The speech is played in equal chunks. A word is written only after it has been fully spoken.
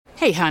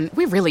Hey, hon,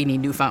 we really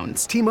need new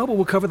phones. T-Mobile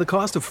will cover the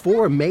cost of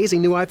 4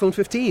 amazing new iPhone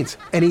 15s,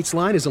 and each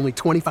line is only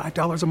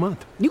 $25 a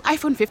month. New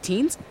iPhone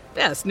 15s?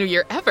 Best new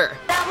year ever.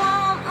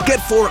 Get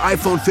 4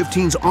 iPhone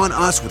 15s on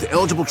us with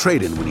eligible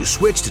trade-in when you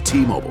switch to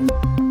T-Mobile.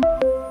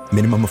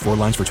 Minimum of 4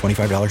 lines for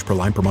 $25 per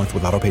line per month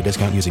with autopay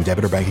discount using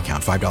debit or bank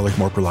account. $5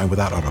 more per line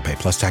without autopay,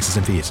 plus taxes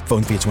and fees.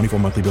 Phone fee at 24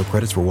 monthly bill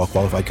credits for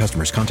well-qualified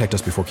customers. Contact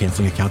us before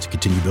canceling account to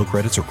continue bill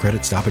credits or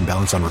credit stop and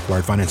balance on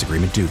required finance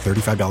agreement due.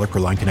 $35 per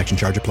line connection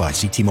charge applies.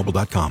 See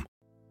T-Mobile.com.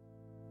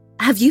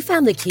 Have you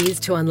found the keys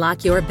to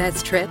unlock your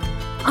best trip?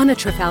 On a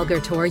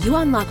Trafalgar tour, you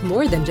unlock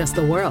more than just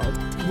the world.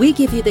 We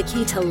give you the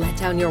key to let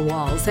down your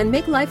walls and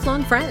make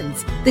lifelong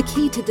friends. The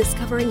key to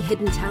discovering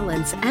hidden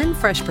talents and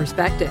fresh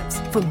perspectives.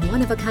 From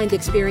one-of-a-kind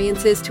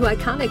experiences to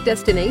iconic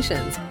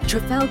destinations,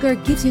 Trafalgar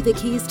gives you the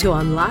keys to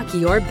unlock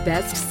your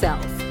best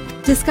self.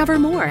 Discover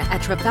more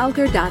at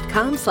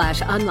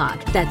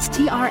Trafalgar.com/unlock. That's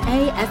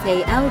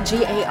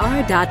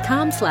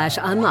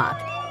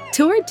TRAFALGAR.com/unlock.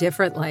 Tour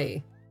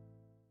differently.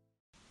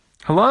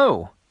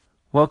 Hello.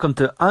 Welcome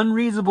to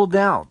Unreasonable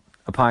Doubt,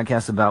 a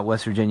podcast about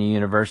West Virginia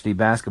University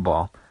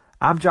basketball.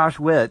 I'm Josh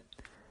Witt.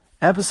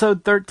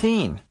 Episode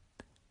 13,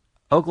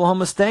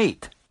 Oklahoma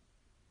State.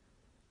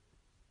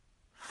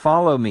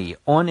 Follow me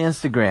on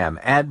Instagram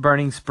at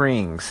Burning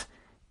Springs.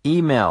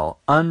 Email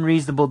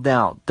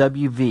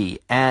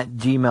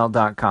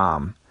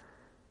unreasonabledoubtwv@gmail.com.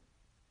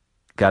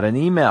 Got an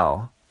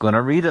email.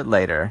 Gonna read it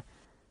later.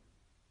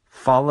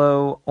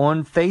 Follow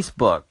on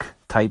Facebook.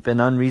 Type in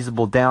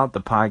Unreasonable Doubt.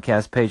 The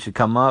podcast page should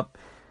come up.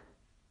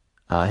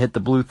 Hit the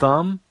blue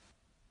thumb,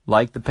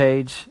 like the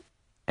page,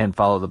 and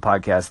follow the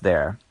podcast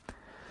there.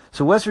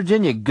 So West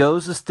Virginia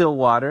goes to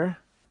Stillwater.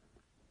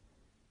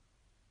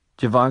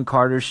 Javon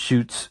Carter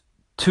shoots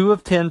 2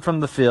 of 10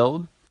 from the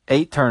field,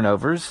 8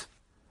 turnovers.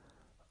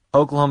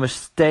 Oklahoma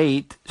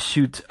State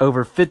shoots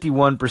over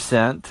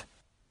 51%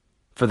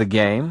 for the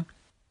game.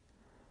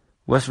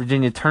 West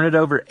Virginia turned it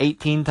over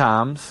 18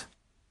 times.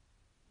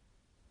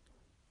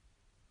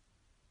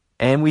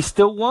 And we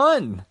still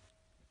won.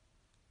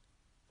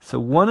 So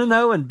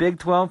 1-0 in Big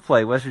 12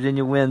 play. West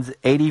Virginia wins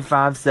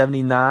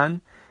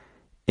 85-79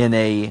 in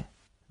a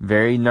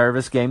very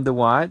nervous game to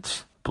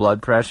watch.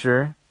 Blood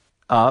pressure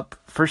up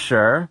for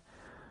sure.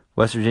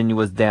 West Virginia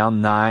was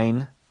down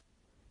 9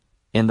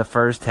 in the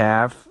first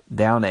half,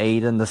 down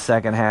 8 in the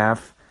second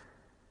half.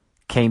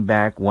 Came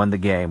back, won the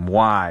game.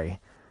 Why?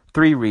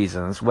 3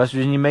 reasons. West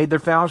Virginia made their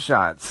foul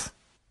shots.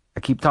 I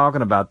keep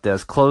talking about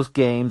this. Close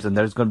games, and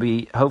there's going to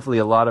be hopefully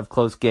a lot of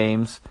close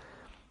games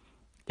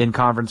in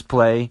conference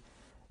play.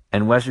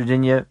 And West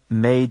Virginia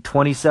made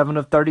 27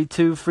 of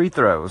 32 free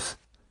throws.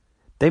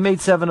 They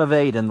made 7 of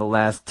 8 in the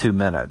last 2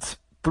 minutes.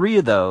 3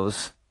 of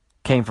those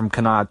came from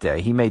Konate.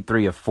 He made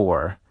 3 of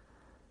 4.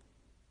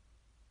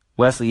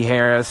 Wesley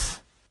Harris,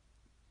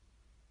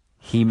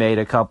 he made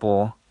a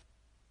couple.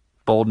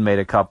 Bolden made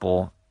a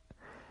couple.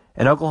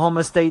 And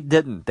Oklahoma State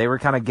didn't. They were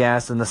kind of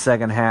gassed in the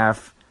second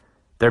half.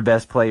 Their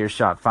best player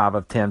shot 5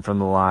 of 10 from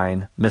the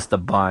line, missed a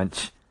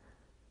bunch.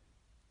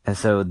 And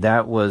so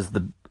that was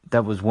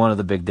one of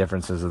the big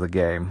differences of the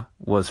game,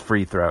 was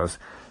free throws.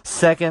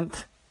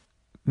 Second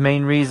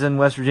main reason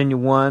West Virginia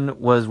won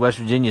was West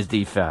Virginia's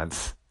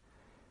defense.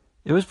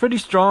 It was pretty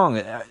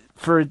strong.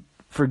 For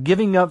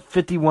giving up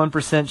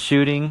 51%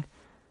 shooting,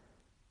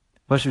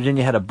 West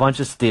Virginia had a bunch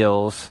of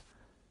steals,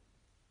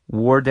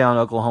 wore down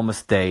Oklahoma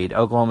State.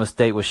 Oklahoma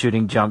State was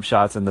shooting jump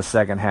shots in the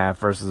second half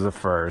versus the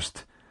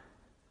first.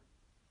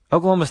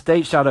 Oklahoma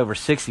State shot over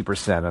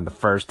 60% in the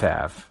first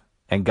half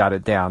and got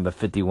it down to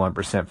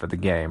 51% for the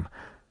game.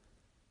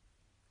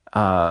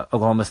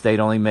 Oklahoma State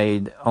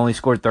only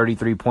scored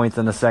 33 points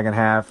in the second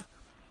half.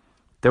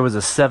 There was a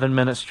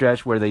 7-minute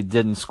stretch where they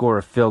didn't score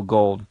a field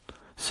goal.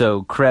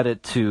 So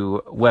credit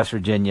to West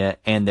Virginia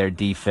and their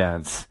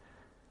defense,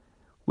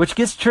 which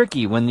gets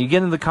tricky when you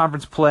get into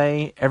conference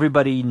play.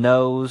 Everybody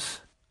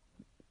knows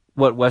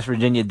what West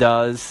Virginia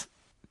does.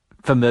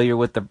 Familiar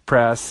with the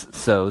press,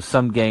 so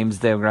some games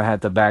they're going to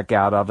have to back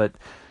out of it.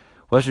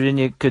 West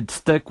Virginia could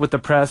stick with the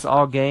press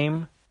all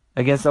game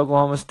against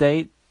Oklahoma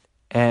State,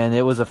 and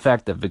it was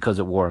effective because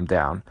it wore them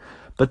down.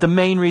 But the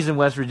main reason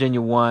West Virginia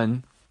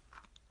won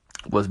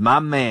was my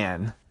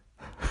man,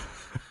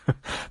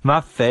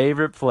 my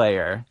favorite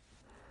player.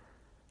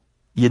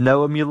 You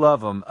know him, you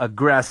love him.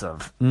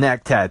 Aggressive,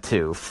 neck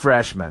tattoo,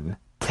 freshman,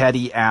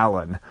 Teddy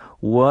Allen.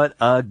 What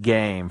a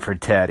game for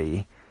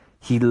Teddy.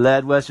 He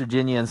led West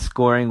Virginia in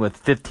scoring with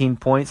 15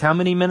 points. How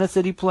many minutes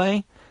did he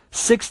play?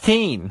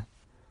 16.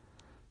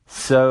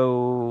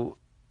 So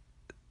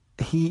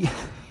he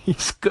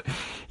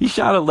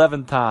shot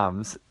 11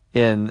 times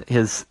in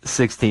his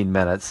 16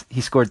 minutes.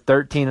 He scored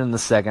 13 in the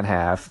second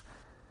half.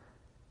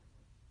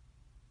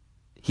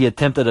 He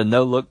attempted a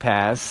no-look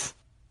pass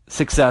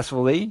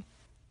successfully.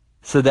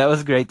 So that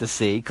was great to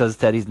see because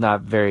Teddy's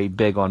not very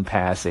big on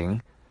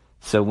passing.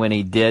 So when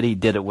he did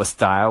it with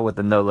style with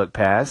a no-look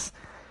pass.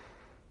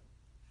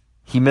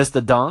 He missed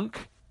a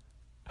dunk,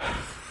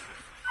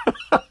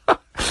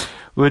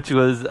 which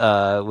is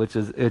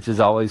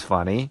always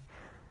funny.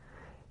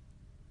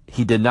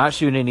 He did not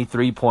shoot any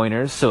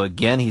three-pointers. So,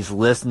 again, he's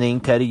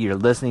listening. Teddy, you're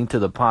listening to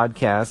the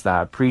podcast.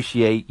 I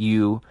appreciate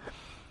you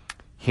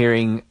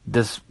hearing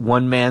this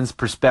one man's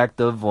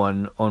perspective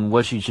on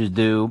what you should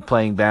do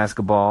playing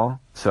basketball.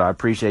 So I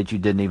appreciate you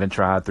didn't even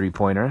try a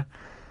three-pointer.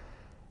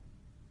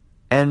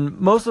 And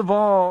most of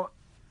all,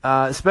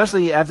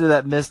 especially after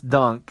that missed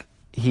dunk,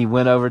 he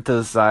went over to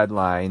the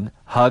sideline.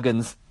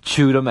 Huggins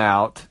chewed him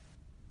out,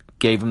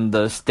 gave him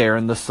the stare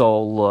in the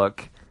soul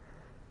look.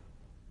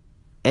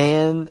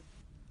 And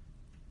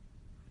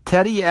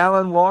Teddy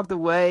Allen walked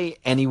away,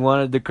 and he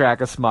wanted to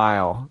crack a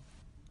smile.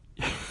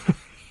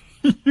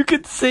 You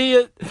could see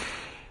it.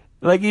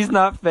 Like, he's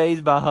not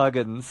fazed by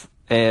Huggins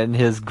and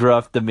his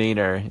gruff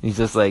demeanor. He's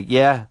just like,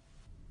 yeah,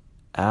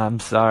 I'm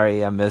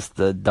sorry I missed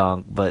the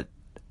dunk, but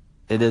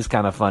it is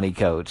kind of funny,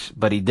 coach.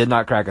 But he did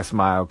not crack a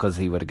smile because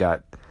he would have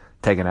got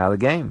taken out of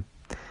the game.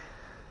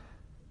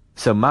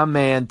 So my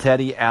man,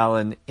 Teddy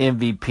Allen,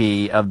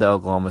 MVP of the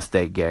Oklahoma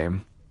State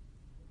game.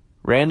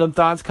 Random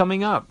thoughts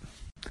coming up.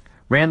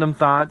 Random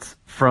thoughts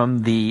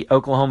from the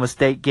Oklahoma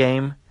State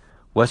game.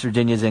 West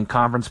Virginia's in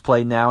conference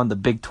play now in the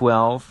Big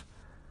 12.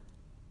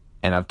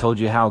 And I've told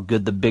you how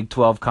good the Big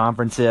 12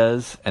 conference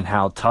is and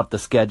how tough the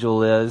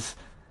schedule is.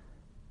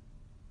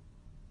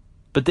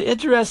 But the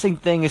interesting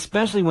thing,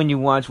 especially when you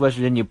watch West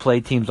Virginia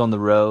play teams on the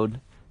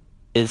road,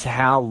 is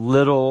how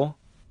little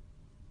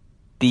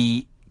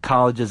the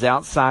colleges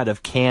outside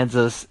of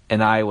Kansas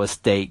and Iowa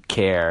State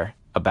care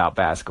about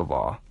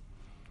basketball.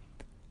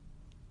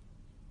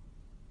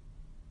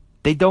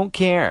 They don't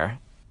care.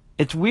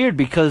 It's weird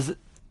because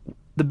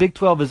the Big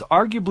 12 is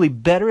arguably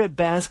better at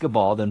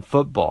basketball than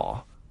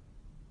football.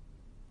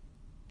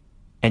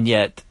 And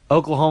yet,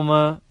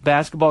 Oklahoma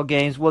basketball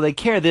games, well, they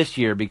care this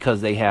year because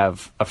they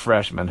have a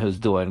freshman who's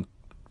doing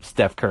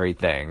Steph Curry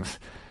things.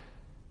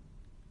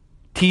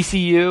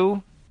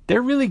 TCU,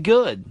 they're really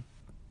good.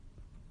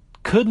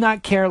 Could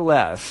not care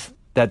less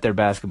that their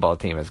basketball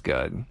team is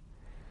good.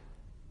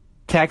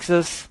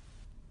 Texas,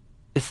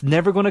 it's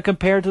never going to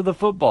compare to the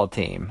football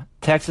team.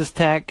 Texas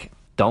Tech,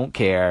 don't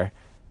care.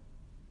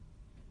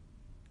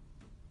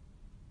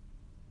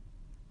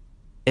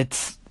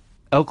 It's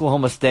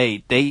Oklahoma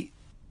State. They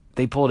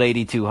pulled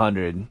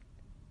 8,200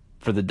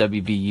 for the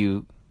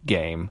WVU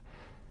game.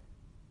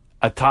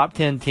 A top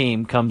 10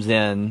 team comes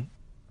in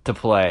to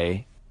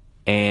play,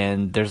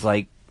 and there's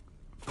like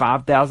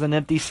 5,000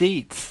 empty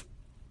seats.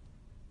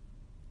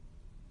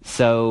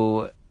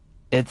 So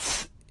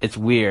it's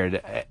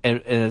weird,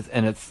 and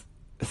it's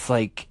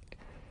like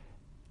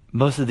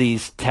most of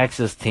these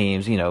Texas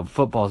teams, you know,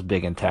 football's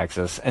big in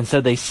Texas, and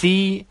so they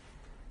see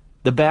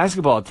the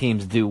basketball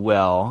teams do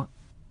well,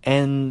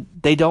 and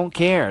they don't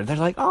care. They're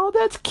like, oh,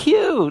 that's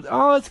cute.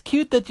 Oh, it's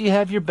cute that you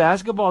have your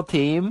basketball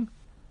team.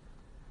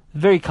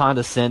 Very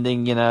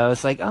condescending, you know.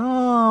 It's like,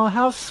 oh,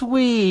 how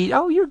sweet.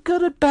 Oh, you're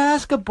good at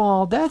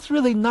basketball. That's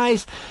really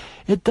nice.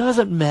 It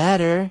doesn't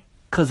matter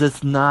because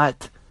it's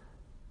not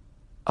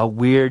a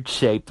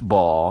weird-shaped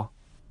ball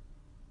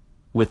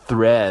with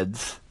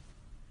threads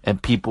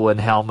and people in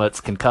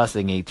helmets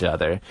concussing each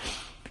other.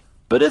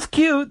 But it's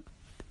cute.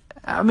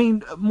 I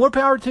mean, more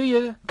power to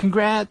you.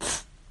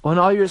 Congrats on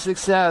all your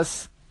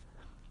success.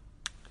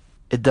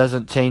 It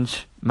doesn't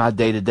change my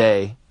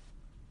day-to-day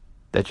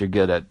that you're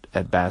good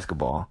at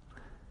basketball.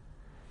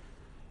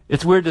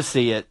 It's weird to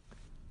see it.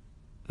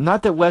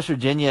 Not that West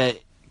Virginia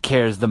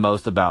cares the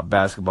most about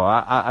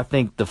basketball. I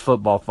think the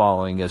football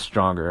following is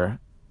stronger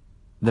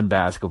than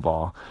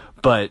basketball.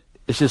 But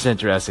it's just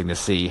interesting to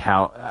see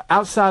how,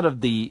 outside of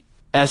the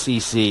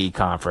SEC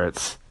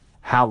conference,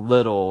 how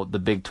little the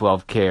Big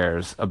 12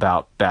 cares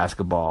about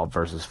basketball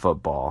versus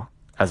football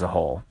as a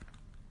whole.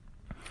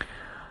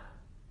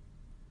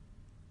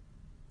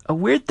 A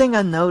weird thing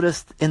I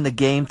noticed in the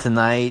game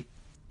tonight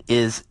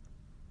is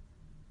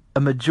a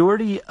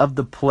majority of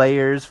the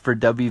players for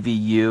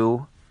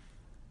WVU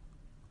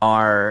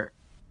are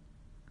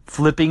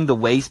flipping the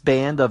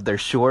waistband of their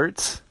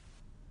shorts,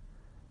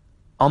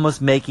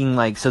 almost making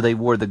like, so they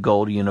wore the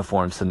gold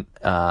uniforms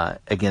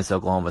against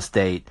Oklahoma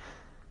State.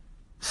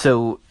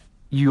 So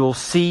you'll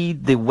see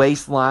the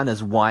waistline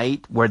is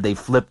white where they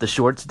flip the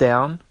shorts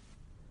down.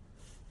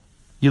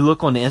 You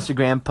look on the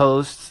Instagram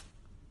posts,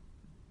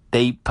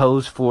 they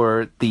pose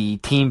for the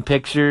team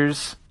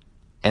pictures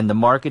and the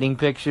marketing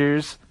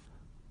pictures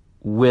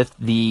with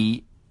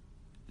the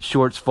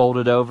shorts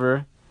folded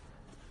over.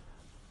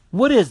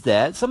 What is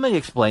that? Somebody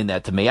explain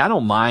that to me. I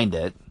don't mind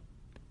it.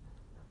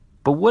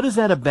 But what is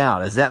that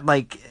about? Is that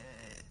what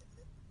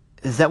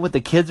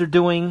the kids are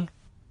doing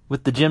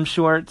with the gym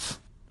shorts?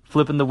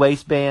 Flipping the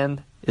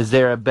waistband? Is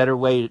there a better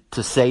way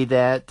to say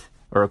that?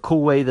 Or a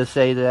cool way to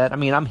say that? I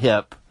mean, I'm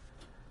hip.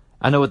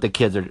 I know what the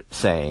kids are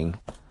saying.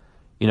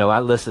 You know,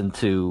 I listen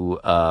to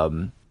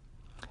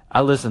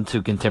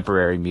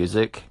contemporary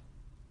music.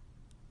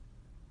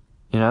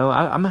 You know,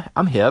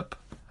 I'm hip.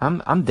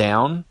 I'm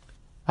down.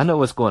 I know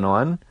what's going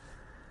on.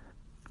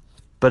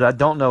 But I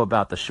don't know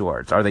about the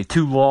shorts. Are they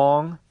too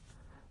long?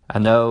 I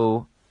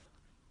know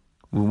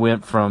we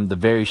went from the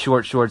very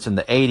short shorts in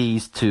the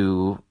 80s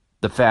to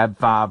the Fab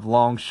Five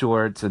long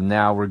shorts, and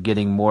now we're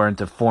getting more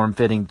into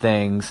form-fitting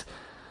things.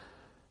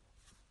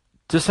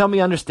 Just help me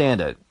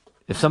understand it.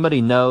 If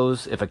somebody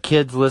knows, if a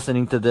kid's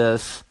listening to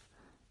this,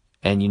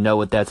 and you know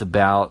what that's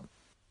about,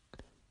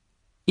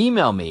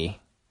 email me,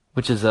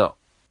 which is a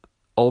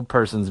old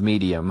person's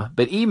medium,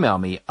 but email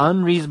me,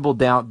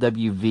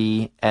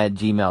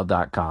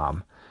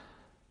 unreasonabledoubtwv@gmail.com.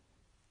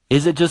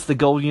 Is it just the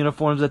gold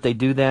uniforms that they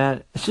do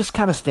that? It's just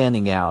kind of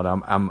standing out.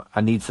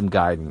 I need some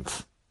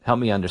guidance. Help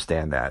me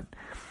understand that.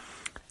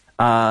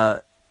 I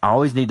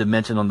always need to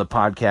mention on the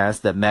podcast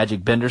that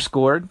Magic Bender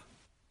scored.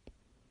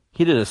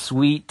 He did a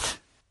sweet,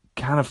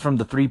 kind of from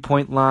the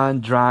three-point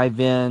line, drive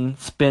in,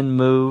 spin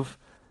move,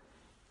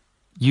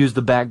 used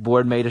the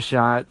backboard, made a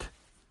shot.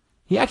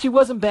 He actually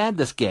wasn't bad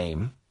this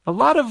game. A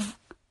lot of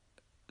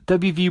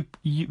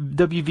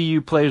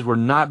WVU players were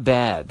not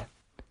bad.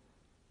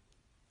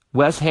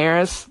 Wes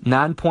Harris,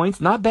 9 points,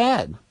 not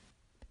bad.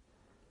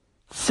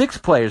 6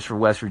 players for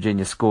West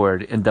Virginia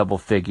scored in double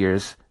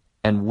figures,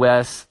 and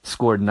Wes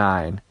scored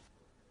 9.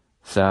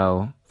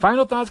 So,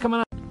 final thoughts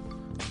coming up.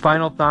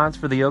 Final thoughts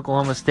for the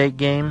Oklahoma State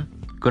game.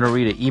 Going to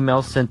read an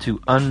email sent to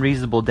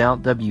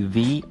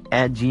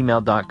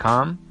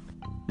unreasonabledoubtwv@gmail.com.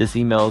 This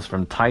email is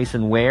from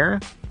Tyson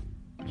Ware.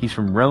 He's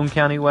from Roane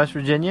County, West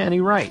Virginia, and he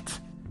writes,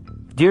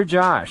 Dear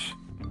Josh,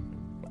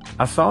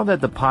 I saw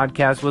that the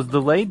podcast was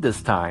delayed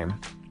this time.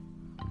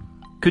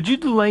 Could you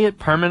delay it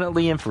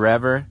permanently and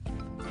forever?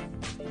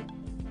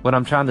 What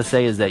I'm trying to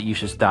say is that you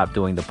should stop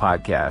doing the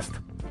podcast.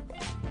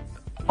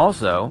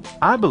 Also,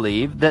 I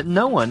believe that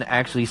no one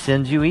actually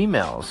sends you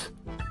emails.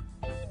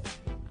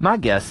 My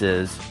guess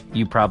is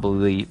you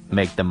probably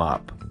make them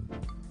up.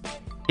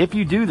 If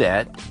you do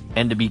that,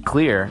 and to be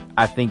clear,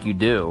 I think you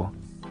do,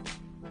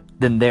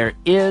 then there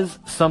is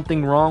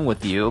something wrong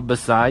with you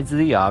besides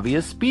the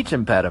obvious speech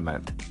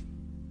impediment.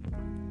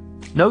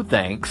 No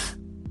thanks,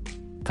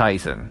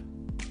 Tyson.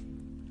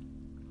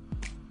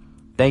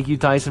 Thank you,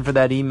 Tyson, for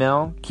that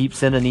email. Keep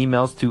sending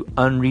emails to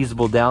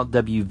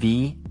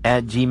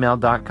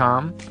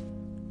unreasonabledoubtwv@gmail.com.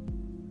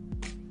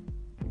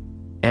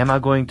 Am I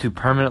going to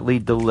permanently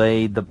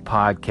delay the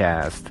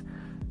podcast?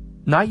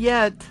 Not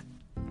yet.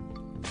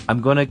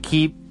 I'm going to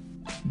keep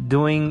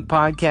doing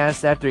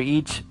podcasts after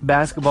each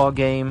basketball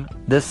game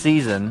this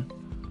season,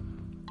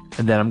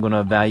 and then I'm going to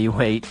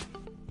evaluate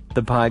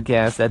the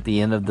podcast at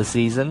the end of the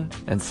season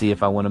and see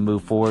if I want to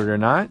move forward or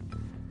not.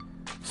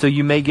 So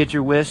you may get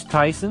your wish,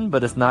 Tyson,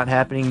 but it's not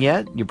happening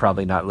yet. You're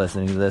probably not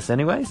listening to this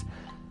anyways.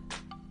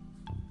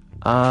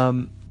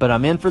 But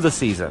I'm in for the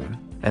season,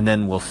 and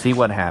then we'll see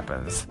what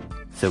happens.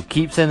 So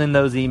keep sending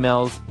those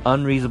emails,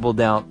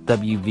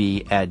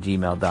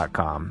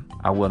 unreasonabledoubtwv@gmail.com.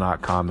 I will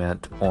not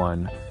comment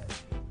on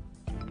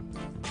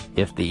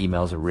if the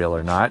emails are real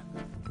or not.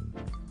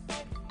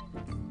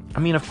 I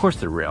mean, of course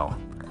they're real.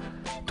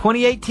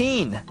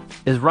 2018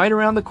 is right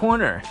around the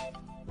corner.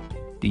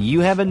 Do you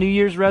have a New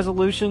Year's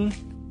resolution?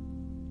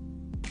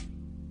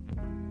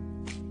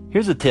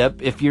 Here's a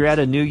tip. If you're at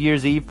a New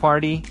Year's Eve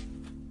party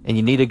and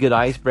you need a good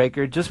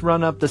icebreaker, just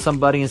run up to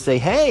somebody and say,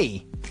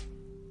 hey,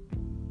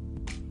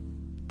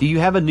 do you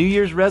have a New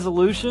Year's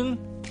resolution?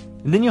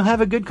 And then you'll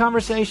have a good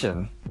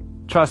conversation.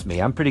 Trust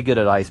me, I'm pretty good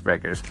at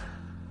icebreakers.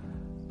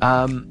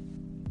 I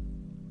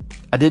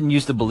didn't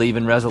used to believe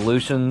in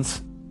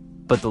resolutions,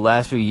 but the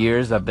last few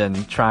years I've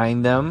been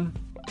trying them,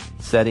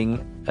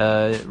 setting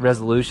a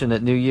resolution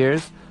at New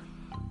Year's.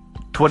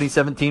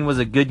 2017 was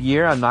a good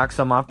year. I knocked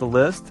some off the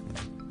list.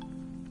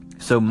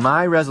 So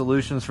my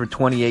resolutions for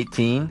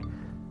 2018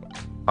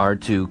 are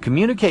to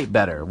communicate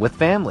better with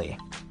family,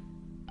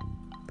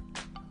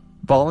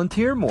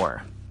 volunteer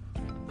more,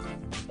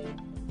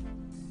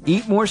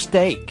 eat more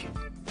steak.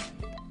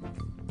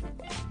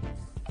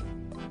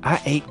 I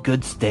ate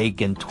good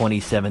steak in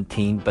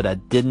 2017, but I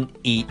didn't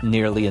eat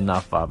nearly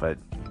enough of it.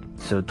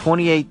 So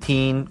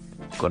 2018,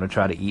 going to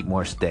try to eat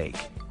more steak.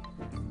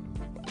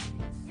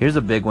 Here's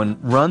a big one.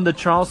 Run the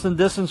Charleston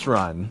distance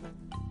run.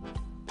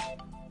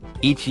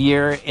 Each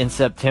year in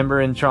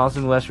September in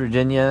Charleston, West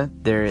Virginia,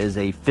 there is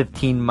a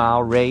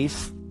 15-mile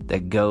race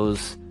that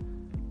goes,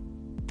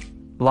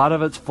 a lot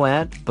of it's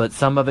flat, but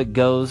some of it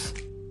goes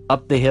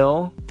up the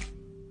hill,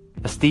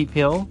 a steep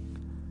hill.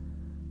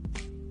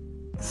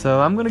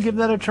 So I'm going to give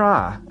that a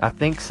try. I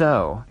think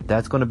so.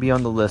 That's going to be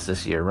on the list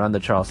this year, run the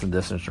Charleston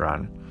distance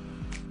run.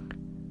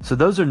 So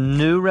those are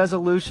new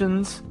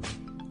resolutions.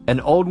 An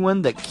old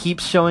one that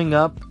keeps showing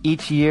up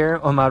each year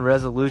on my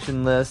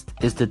resolution list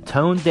is to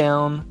tone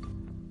down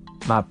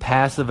my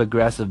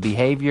passive-aggressive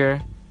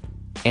behavior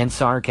and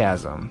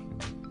sarcasm.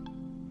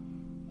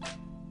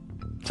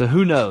 So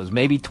who knows?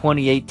 Maybe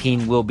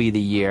 2018 will be the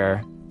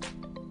year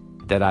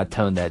that I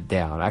tone that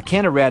down. I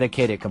can't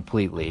eradicate it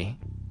completely.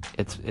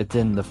 It's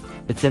in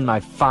my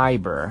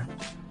fiber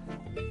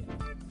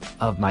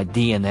of my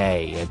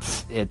DNA.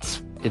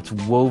 It's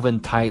woven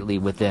tightly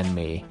within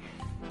me.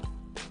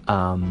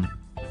 But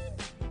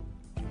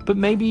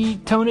maybe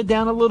tone it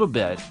down a little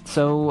bit.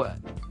 So,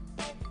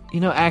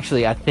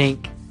 actually, I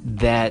think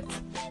that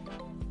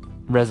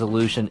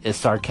resolution is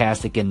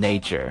sarcastic in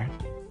nature.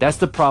 That's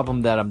the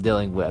problem that I'm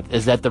dealing with,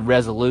 is that the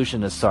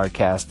resolution is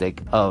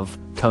sarcastic of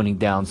toning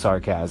down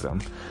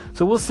sarcasm.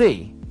 So we'll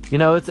see. You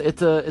know,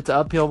 it's an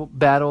uphill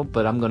battle,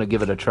 but I'm going to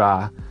give it a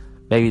try.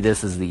 Maybe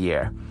this is the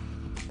year.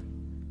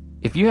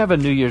 If you have a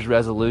New Year's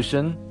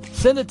resolution,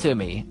 send it to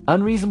me.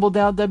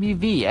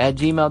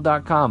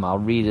 unreasonabledoubtwv@gmail.com. I'll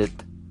read it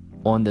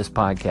on this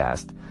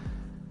podcast.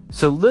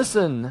 So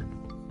listen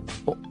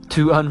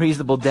to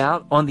Unreasonable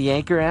Doubt on the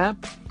Anchor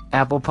app,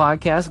 Apple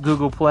Podcasts,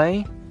 Google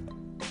Play.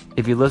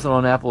 If you listen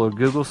on Apple or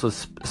Google, so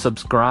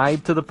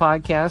subscribe to the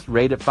podcast,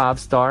 rate it 5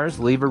 stars,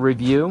 leave a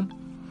review.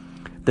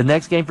 The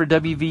next game for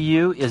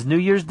WVU is New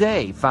Year's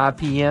Day, 5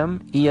 p.m.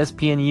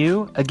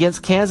 ESPNU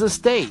against Kansas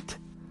State.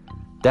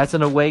 That's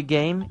an away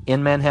game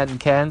in Manhattan,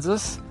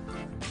 Kansas.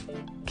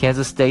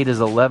 Kansas State is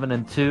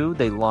 11-2.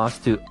 They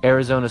lost to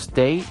Arizona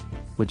State,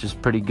 which is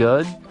pretty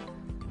good.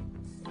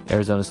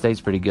 Arizona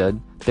State's pretty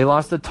good. They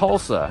lost to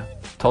Tulsa.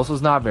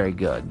 Tulsa's not very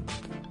good.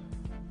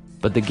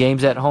 But the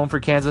game's at home for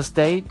Kansas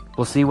State.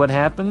 We'll see what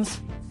happens.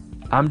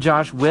 I'm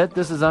Josh Witt.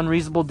 This is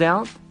Unreasonable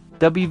Doubt.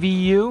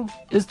 WVU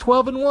is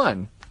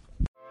 12-1.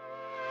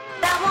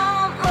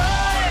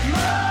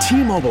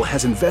 T-Mobile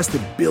has invested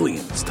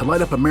billions to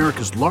light up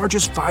America's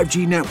largest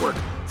 5G network,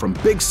 from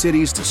big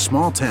cities to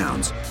small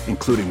towns,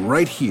 including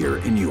right here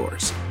in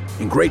yours.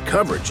 And great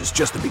coverage is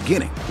just the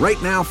beginning.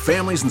 Right now,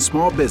 families and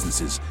small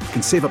businesses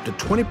can save up to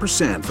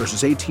 20%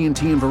 versus AT&T and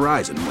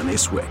Verizon when they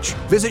switch.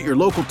 Visit your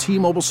local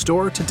T-Mobile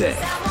store today.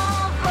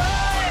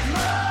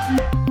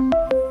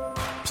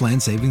 Plan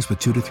savings with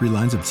 2 to 3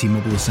 lines of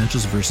T-Mobile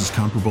Essentials versus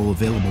comparable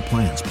available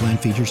plans. Plan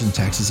features and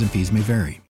taxes and fees may vary.